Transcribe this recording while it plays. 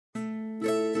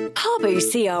Pabau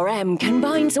CRM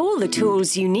combines all the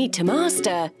tools you need to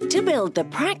master to build the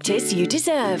practice you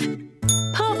deserve.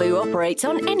 Pabau operates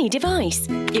on any device,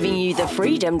 giving you the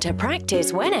freedom to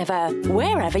practice whenever,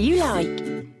 wherever you like.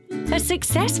 A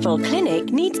successful clinic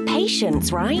needs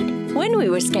patience, right? When we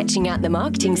were sketching out the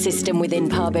marketing system within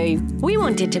Pabau, we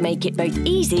wanted to make it both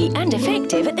easy and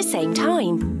effective at the same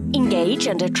time. Engage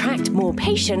and attract more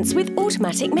patients with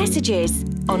automatic messages,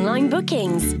 online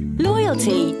bookings,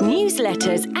 loyalty,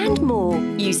 newsletters, and more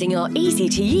using our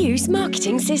easy-to-use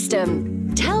marketing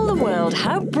system. Tell the world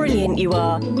how brilliant you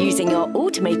are using our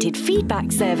automated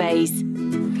feedback surveys.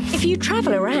 If you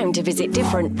travel around to visit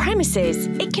different premises,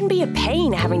 it can be a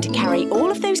pain having to carry all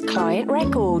of those client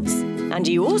records. And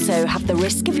you also have the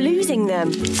risk of losing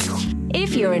them.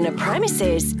 If you're in a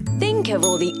premises, think of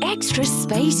all the extra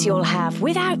space you'll have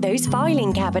without those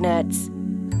filing cabinets.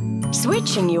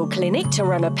 Switching your clinic to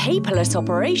run a paperless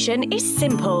operation is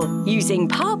simple, using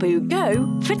Pabau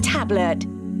Go for tablet.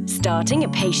 Starting a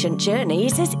patient journey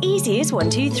is as easy as 1,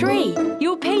 2, 3.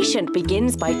 Your patient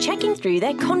begins by checking through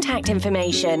their contact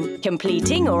information,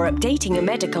 completing or updating a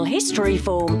medical history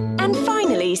form, and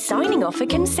finally signing off a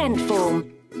consent form.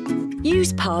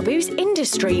 Use Pabau's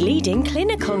industry-leading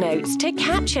clinical notes to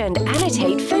capture and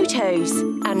annotate photos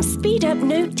and speed up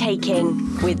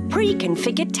note-taking with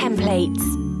pre-configured templates.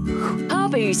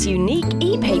 Pabau's unique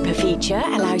e-paper feature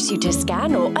allows you to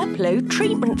scan or upload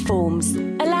treatment forms,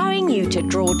 allowing you to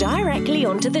draw directly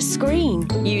onto the screen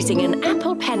using an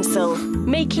Apple Pencil,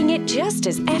 making it just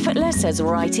as effortless as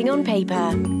writing on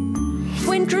paper.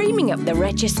 When dreaming up the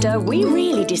register, we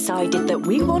really decided that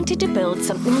we wanted to build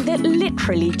something that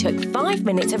literally took 5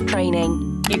 minutes of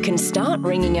training. You can start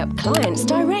ringing up clients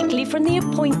directly from the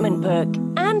appointment book,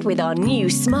 and with our new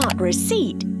Smart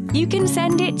Receipt, you can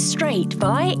send it straight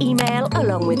via email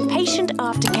along with patient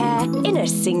aftercare in a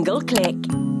single click.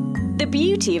 The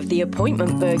beauty of the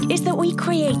appointment book is that we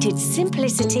created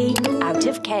simplicity out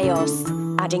of chaos.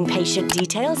 Adding patient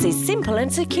details is simple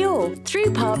and secure through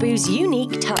Pabau's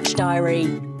unique touch diary.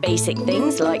 Basic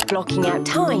things like blocking out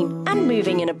time and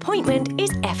moving an appointment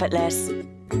is effortless.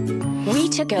 We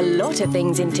took a lot of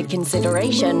things into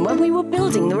consideration when we were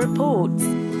building the reports.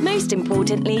 Most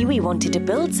importantly, we wanted to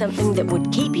build something that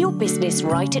would keep your business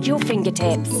right at your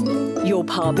fingertips. Your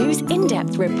Pabau's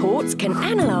in-depth reports can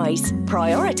analyse,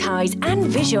 prioritise and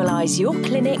visualise your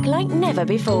clinic like never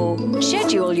before.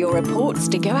 Schedule your reports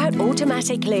to go out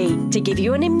automatically to give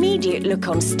you an immediate look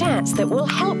on stats that will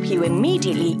help you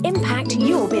immediately impact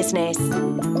your business.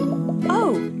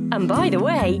 Oh, and by the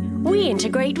way, we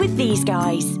integrate with these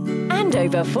guys and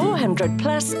over 400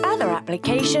 plus other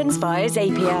applications via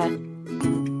Zapier.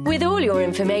 With all your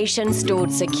information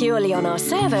stored securely on our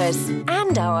servers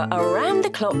and our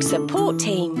around-the-clock support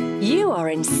team, you are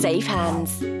in safe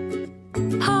hands.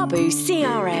 Pabau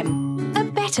CRM, a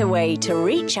better way to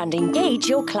reach and engage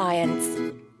your clients.